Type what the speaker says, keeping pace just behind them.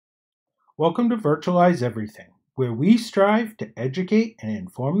Welcome to Virtualize Everything, where we strive to educate and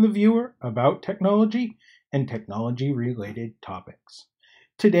inform the viewer about technology and technology-related topics.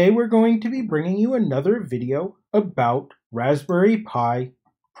 Today we're going to be bringing you another video about Raspberry Pi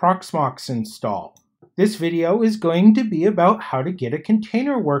Proxmox install. This video is going to be about how to get a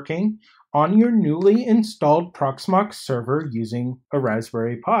container working on your newly installed Proxmox server using a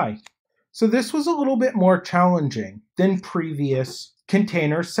Raspberry Pi. So this was a little bit more challenging than previous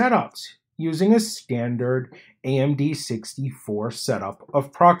container setups using a standard AMD 64 setup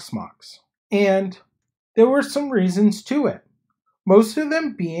of Proxmox. And there were some reasons to it, most of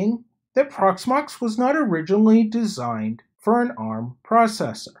them being that Proxmox was not originally designed for an ARM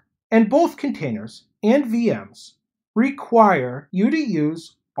processor. And both containers and VMs require you to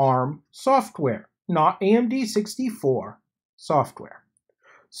use ARM software, not AMD 64 software.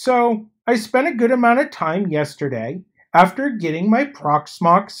 So I spent a good amount of time yesterday after getting my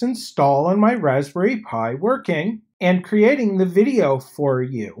Proxmox install on my Raspberry Pi working and creating the video for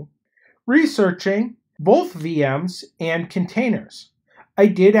you, researching both VMs and containers. I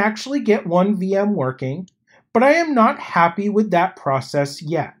did actually get one VM working, but I am not happy with that process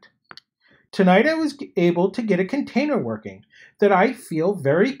yet. Tonight I was able to get a container working that I feel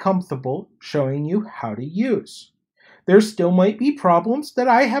very comfortable showing you how to use. There still might be problems that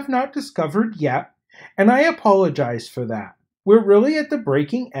I have not discovered yet, and I apologize for that. We're really at the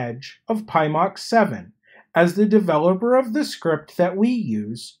breaking edge of Pimox 7, as the developer of the script that we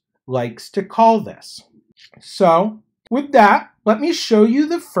use likes to call this. So, with that, let me show you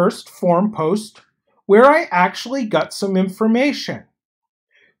the first forum post where I actually got some information.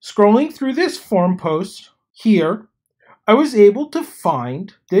 Scrolling through this forum post here, I was able to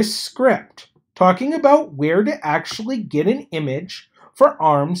find this script talking about where to actually get an image for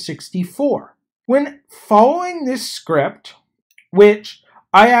ARM64. When following this script, which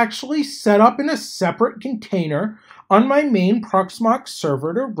I actually set up in a separate container on my main Proxmox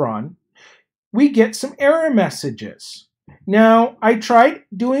server to run, we get some error messages. Now, I tried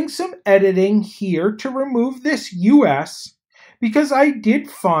doing some editing here to remove this US because I did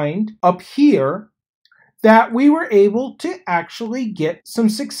find up here that we were able to actually get some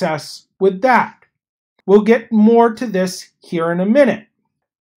success with that. We'll get more to this here in a minute.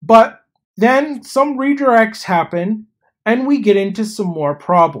 But then some redirects happen and we get into some more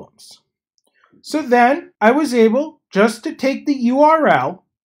problems. So then I was able just to take the URL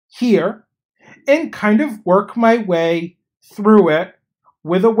here and kind of work my way through it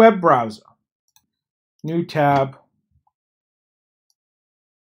with a web browser. New tab.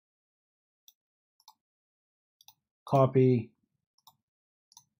 Copy.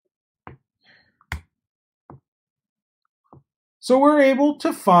 So we're able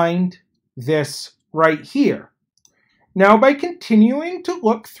to find this right here. Now, by continuing to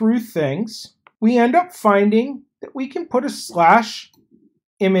look through things, we end up finding that we can put a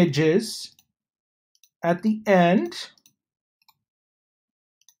 /images at the end.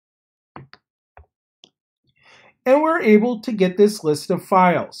 And we're able to get this list of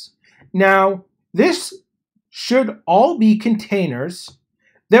files. Now, this should all be containers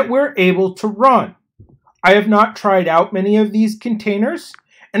that we're able to run. I have not tried out many of these containers,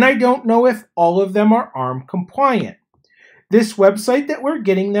 and I don't know if all of them are ARM compliant. This website that we're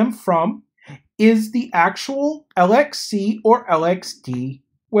getting them from is the actual LXC or LXD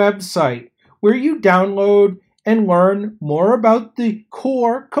website, where you download and learn more about the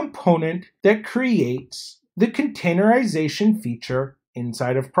core component that creates the containerization feature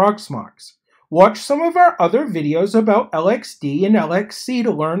inside of Proxmox. Watch some of our other videos about LXD and LXC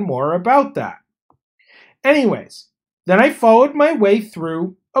to learn more about that. Anyways, then I followed my way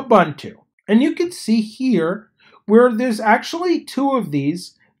through Ubuntu. And you can see here where there's actually two of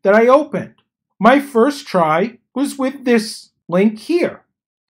these that I opened. My first try was with this link here.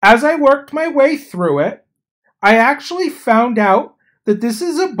 As I worked my way through it, I actually found out that this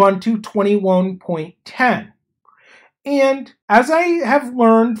is Ubuntu 21.10. And as I have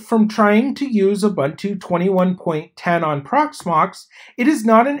learned from trying to use Ubuntu 21.10 on Proxmox, it is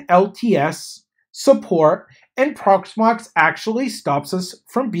not an LTS support, and Proxmox actually stops us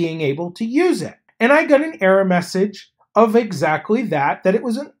from being able to use it. And I got an error message of exactly that it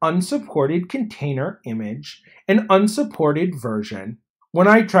was an unsupported container image, an unsupported version, when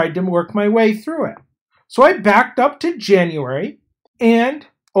I tried to work my way through it. So I backed up to January and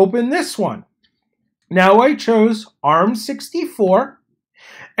opened this one. Now I chose ARM64,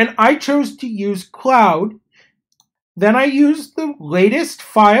 and I chose to use cloud. Then I used the latest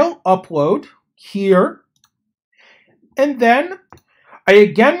file upload here, and then I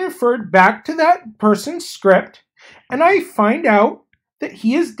again referred back to that person's script, and I find out that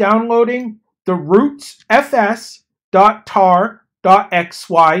he is downloading the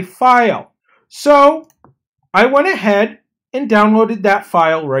rootsfs.tar.xy file. So I went ahead and downloaded that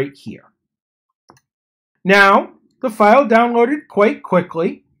file right here. Now, the file downloaded quite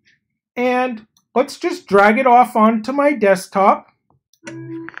quickly, and let's just drag it off onto my desktop.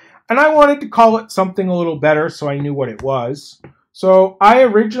 And I wanted to call it something a little better so I knew what it was. So I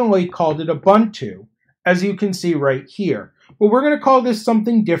originally called it Ubuntu, as you can see right here. But we're going to call this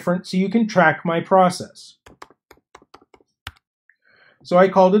something different so you can track my process. So I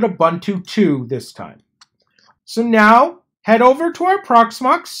called it Ubuntu 2 this time. So now, head over to our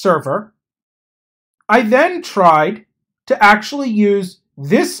Proxmox server. I then tried to actually use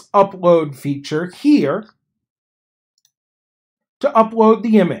this upload feature here to upload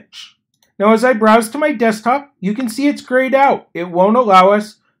the image. Now, as I browse to my desktop, you can see it's grayed out. It won't allow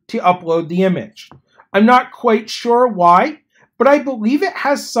us to upload the image. I'm not quite sure why, but I believe it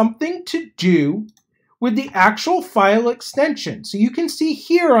has something to do with the actual file extension. So you can see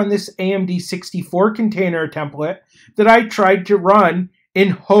here on this AMD64 container template that I tried to run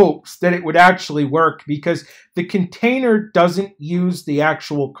in hopes that it would actually work, because the container doesn't use the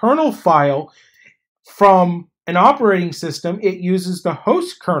actual kernel file from an operating system. It uses the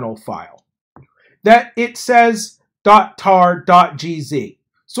host kernel file that it says .tar.gz.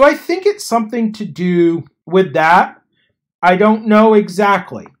 So I think it's something to do with that. I don't know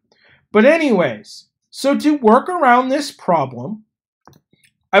exactly. But anyways, so to work around this problem,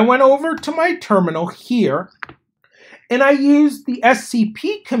 I went over to my terminal here, and I used the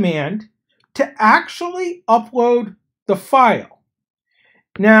scp command to actually upload the file.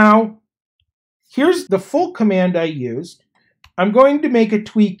 Now, here's the full command I used. I'm going to make a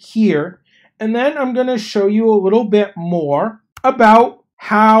tweak here, and then I'm going to show you a little bit more about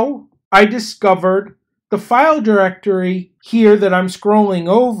how I discovered the file directory here that I'm scrolling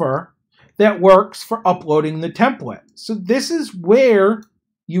over that works for uploading the template. So this is where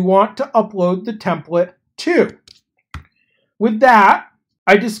you want to upload the template to. With that,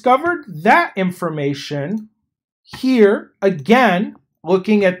 I discovered that information here, again,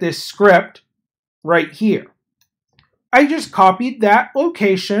 looking at this script right here. I just copied that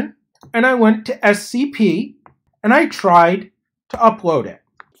location, and I went to scp, and I tried to upload it.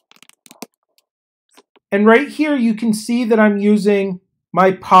 And right here, you can see that I'm using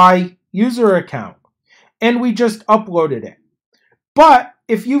my Pi user account, and we just uploaded it. But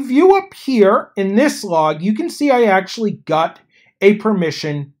if you view up here in this log, you can see I actually got a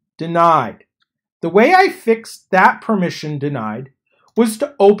permission denied. The way I fixed that permission denied was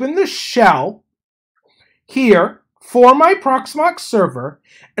to open the shell here for my Proxmox server,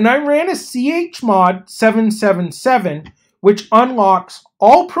 and I ran a chmod 777, which unlocks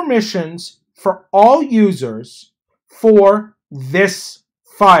all permissions for all users for this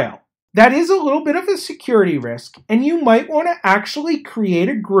file. That is a little bit of a security risk, and you might want to actually create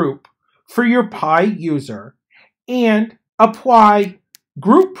a group for your Pi user and apply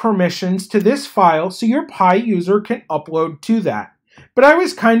group permissions to this file so your Pi user can upload to that. But I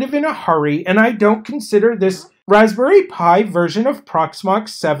was kind of in a hurry, and I don't consider this Raspberry Pi version of Proxmox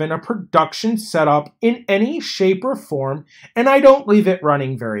 7 a production setup in any shape or form, and I don't leave it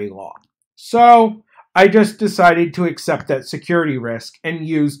running very long. So I just decided to accept that security risk and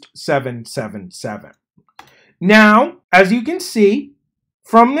used 777. Now, as you can see,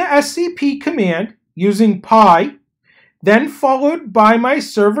 from the scp command using Pi, then followed by my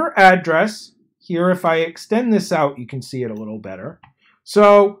server address, here if I extend this out, you can see it a little better.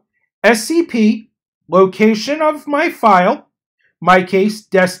 So scp, location of my file, my case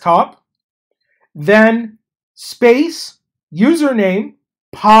desktop, then space, username,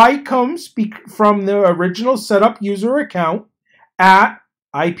 Pi comes from the original setup user account at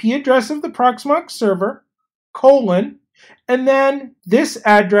IP address of the Proxmox server, colon, and then this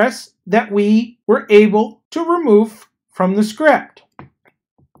address that we were able to remove from the script.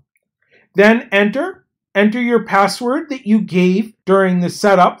 Then enter your password that you gave during the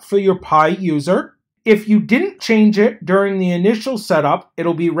setup for your Pi user. If you didn't change it during the initial setup,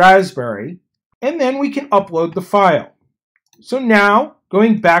 it'll be Raspberry, and then we can upload the file. So now,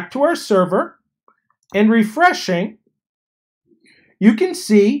 going back to our server and refreshing, you can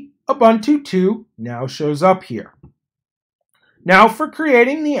see Ubuntu 2 now shows up here. Now for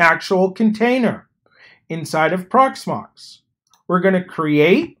creating the actual container inside of Proxmox. We're going to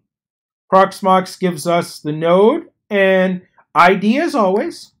create. Proxmox gives us the node and ID as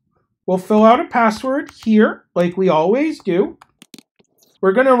always. We'll fill out a password here like we always do.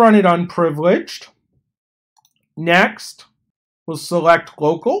 We're going to run it unprivileged. Next, we'll select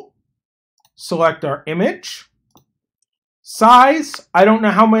local, select our image, Size, I don't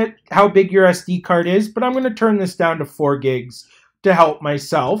know how big your SD card is, but I'm going to turn this down to 4 gigs to help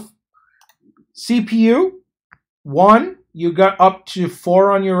myself. CPU, 1. You got up to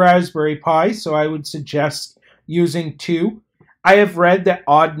 4 on your Raspberry Pi, so I would suggest using 2. I have read that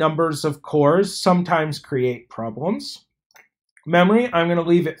odd numbers of cores sometimes create problems. Memory, I'm going to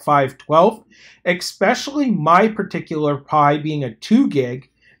leave it 512, especially my particular Pi being a 2 gig.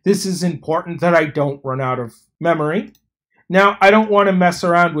 This is important that I don't run out of memory. Now, I don't want to mess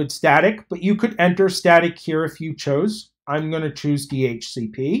around with static, but you could enter static here if you chose. I'm going to choose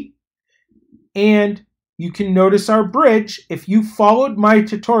DHCP. And you can notice our bridge. If you followed my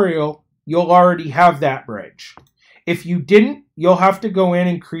tutorial, you'll already have that bridge. If you didn't, you'll have to go in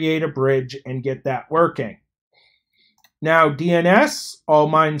and create a bridge and get that working. Now, DNS, all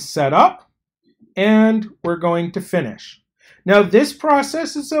mine's set up, and we're going to finish. Now, this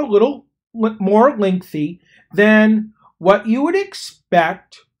process is a little more lengthy than what you would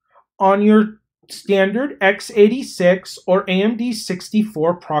expect on your standard x86 or AMD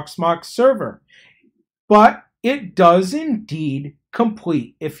 64 Proxmox server. But it does indeed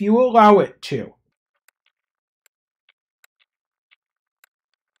complete if you allow it to.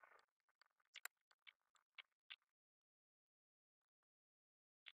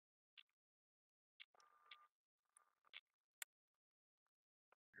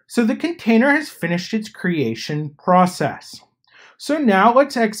 So the container has finished its creation process. So now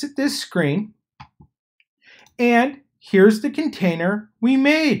let's exit this screen. And here's the container we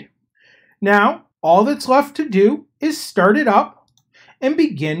made. Now, all that's left to do is start it up and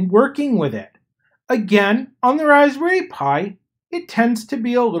begin working with it. Again, on the Raspberry Pi, it tends to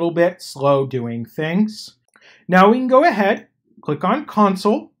be a little bit slow doing things. Now we can go ahead, click on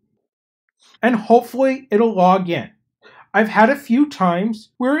Console, and hopefully it'll log in. I've had a few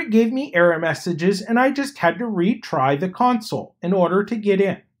times where it gave me error messages and I just had to retry the console in order to get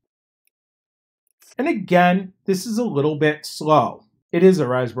in. And again, this is a little bit slow. It is a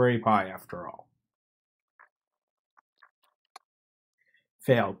Raspberry Pi after all.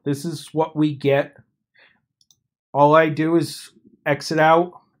 Failed. This is what we get. All I do is exit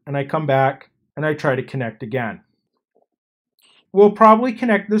out and I come back and I try to connect again. We'll probably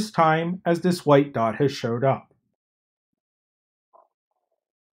connect this time as this white dot has showed up.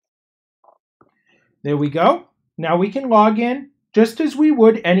 There we go. Now we can log in just as we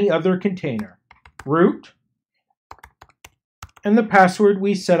would any other container. Root, and the password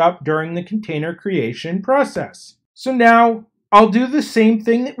we set up during the container creation process. So now I'll do the same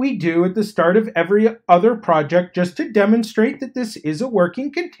thing that we do at the start of every other project just to demonstrate that this is a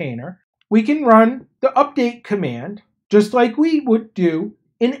working container. We can run the update command just like we would do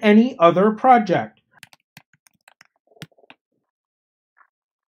in any other project.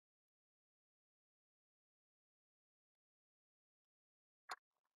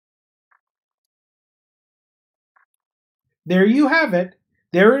 There you have it.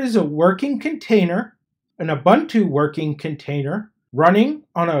 There is a working container, an Ubuntu working container, running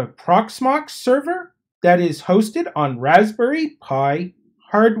on a Proxmox server that is hosted on Raspberry Pi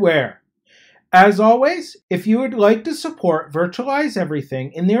hardware. As always, if you would like to support Virtualize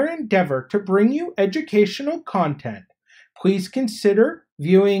Everything in their endeavor to bring you educational content, please consider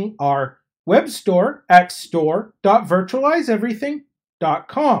viewing our web store at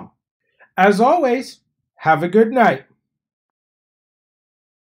store.virtualizeeverything.com. As always, have a good night.